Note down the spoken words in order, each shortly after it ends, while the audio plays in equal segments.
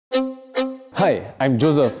Hi, I'm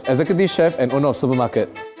Joseph, Executive Chef and owner of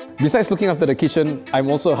Supermarket. Besides looking after the kitchen, I'm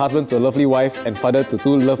also a husband to a lovely wife and father to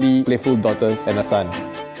two lovely, playful daughters and a son.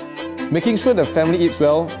 Making sure the family eats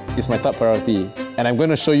well is my top priority, and I'm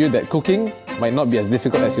going to show you that cooking might not be as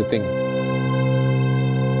difficult as you think.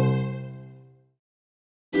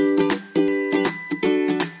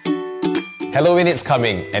 Halloween is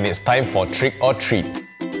coming and it's time for trick or treat.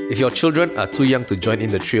 If your children are too young to join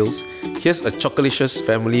in the thrills, here's a chocolicious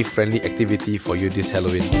family-friendly activity for you this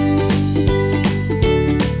Halloween.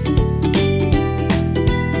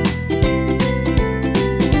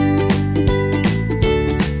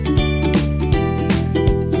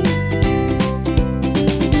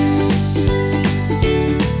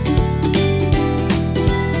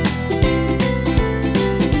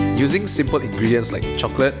 Using simple ingredients like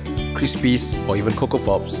chocolate, Krispies, or even Cocoa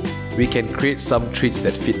Pops, we can create some treats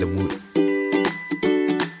that fit the mood.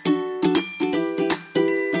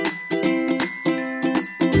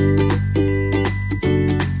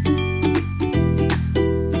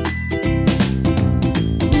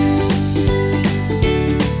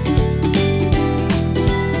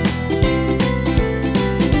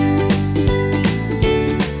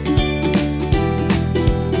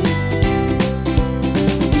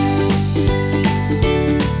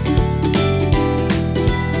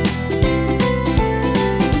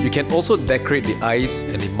 You can also decorate the eyes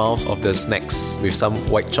and the mouths of the snacks with some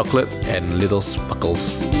white chocolate and little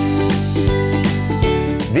sparkles.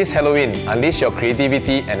 This Halloween, unleash your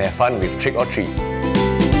creativity and have fun with Trick or Treat.